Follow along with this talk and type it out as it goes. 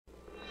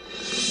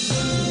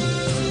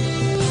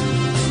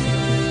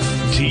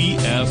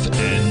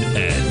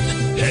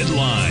TFNN.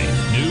 Headline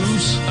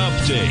News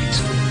Update.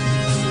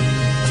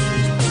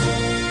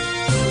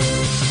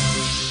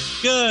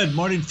 Good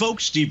morning,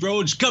 folks. Steve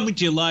Rhodes coming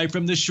to you live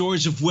from the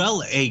shores of,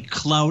 well, a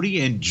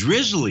cloudy and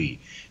drizzly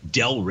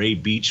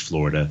Delray Beach,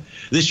 Florida.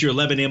 This is your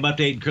 11 a.m.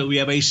 update. Currently, we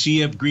have a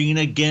sea of green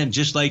again,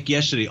 just like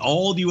yesterday.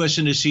 All the U.S.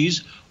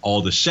 indices,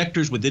 all the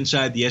sectors within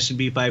inside the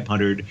S&P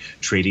 500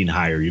 trading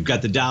higher. You've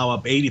got the Dow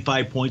up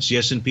 85 points, the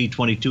S&P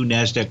 22,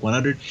 NASDAQ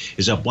 100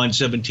 is up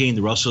 117,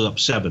 the Russell up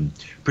 7.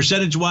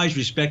 Percentage-wise,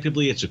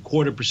 respectively, it's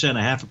 0.25%,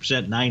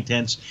 0.5%,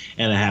 0.9,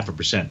 and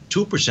 0.5%.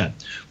 2%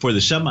 for the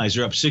semis.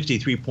 They're up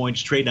 63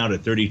 points, trading out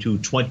at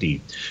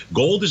 32.20.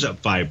 Gold is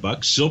up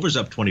 $5. Silver's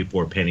up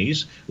 24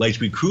 pennies. Light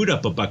sweet crude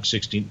up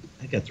 $1.16.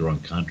 I got the wrong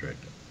contract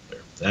up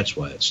there. That's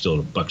why it's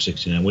still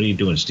 $1.69. What are you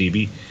doing,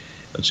 Stevie?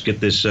 Let's get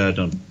this.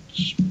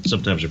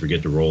 Sometimes I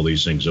forget to roll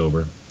these things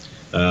over.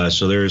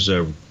 So there's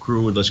a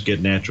crude. Let's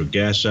get natural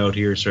gas out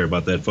here. Sorry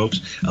about that,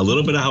 folks. A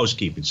little bit of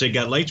housekeeping. So you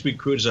got light sweet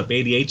crude is up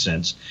 88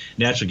 cents.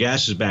 Natural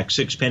gas is back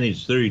 6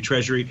 pennies. 30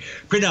 Treasury.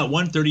 Print out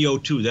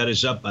 130.02. That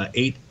is up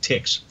 8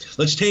 ticks.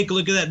 Let's take a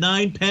look at that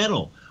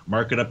 9-panel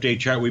market update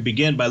chart. We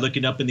begin by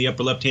looking up in the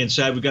upper left-hand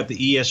side. We've got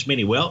the ES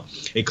Mini. Well,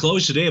 it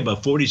closed today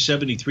about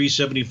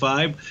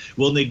 40.73.75.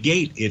 Will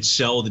negate its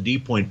sell the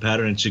D-point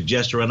pattern and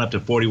suggest a run up to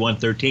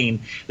 41.13.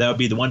 That would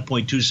be the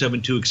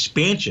 1.272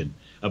 expansion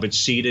of its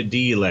C to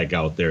D leg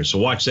out there. So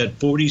watch that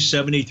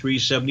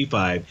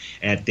 40.73.75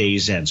 at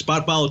day's end.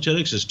 Spot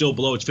volatility is still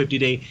below its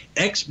 50-day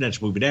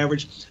exponential moving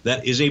average.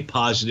 That is a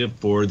positive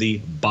for the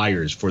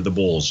buyers, for the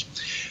bulls.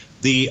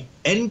 The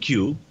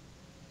NQ,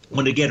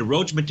 when they get a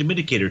Rhodes Momentum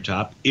Indicator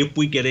top, if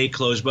we get a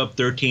close above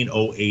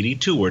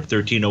 13.082 or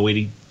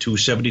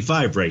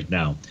 13.082.75 right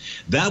now,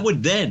 that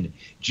would then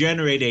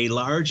generate a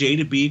large A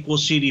to B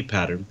equals CD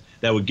pattern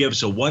that would give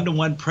us a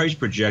 1-to-1 price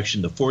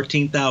projection, the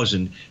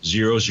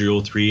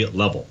 14,003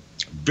 level.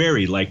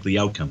 Very likely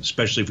outcome,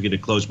 especially if we get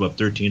a close above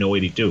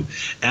 13.082.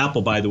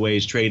 Apple, by the way,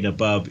 is trading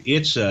above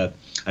its, I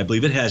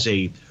believe it has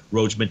a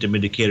Rhodes Momentum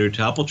Indicator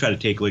top. We'll try to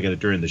take a look at it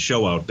during the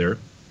show out there.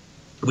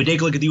 If we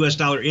take a look at the U.S.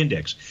 dollar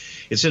index,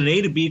 it's an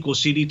A to B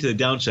equals CD to the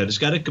downside. It's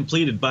got it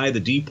completed by the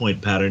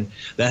D-point pattern.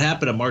 That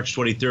happened on March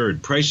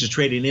 23rd. Price is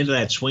trading into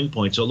that swing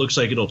point, so it looks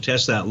like it'll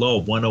test that low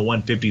of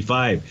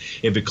 101.55.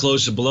 If it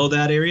closes below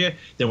that area,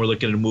 then we're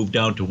looking to move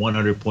down to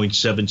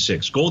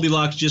 100.76.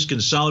 Goldilocks just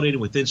consolidated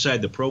with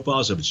inside the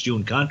profiles of its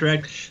June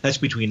contract. That's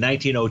between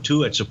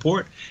 1902 at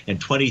support and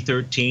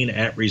 2013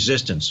 at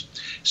resistance.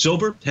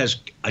 Silver has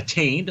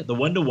attained the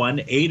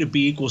 1-to-1 A to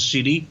B equals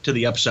CD to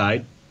the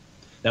upside.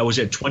 That was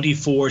at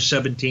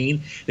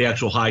 24.17. The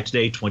actual high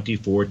today,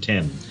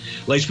 24.10.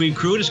 Light sweet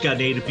crude has got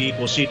an A to B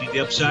equals C to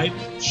the upside.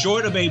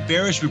 Short of a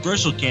bearish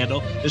reversal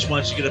candle, this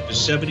wants to get up to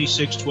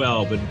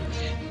 76.12. And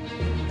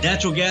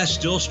natural gas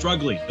still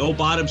struggling. No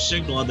bottom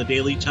signal on the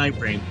daily time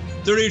frame.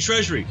 30-year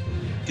Treasury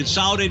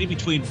consolidating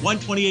between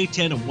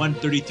 128.10 and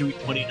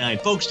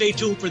 133.29. Folks, stay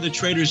tuned for the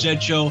Trader's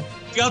Edge Show.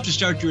 If you're out to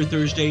start your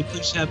Thursday,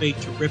 please have a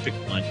terrific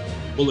one.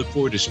 We'll look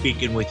forward to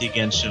speaking with you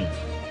again soon.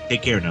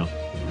 Take care now.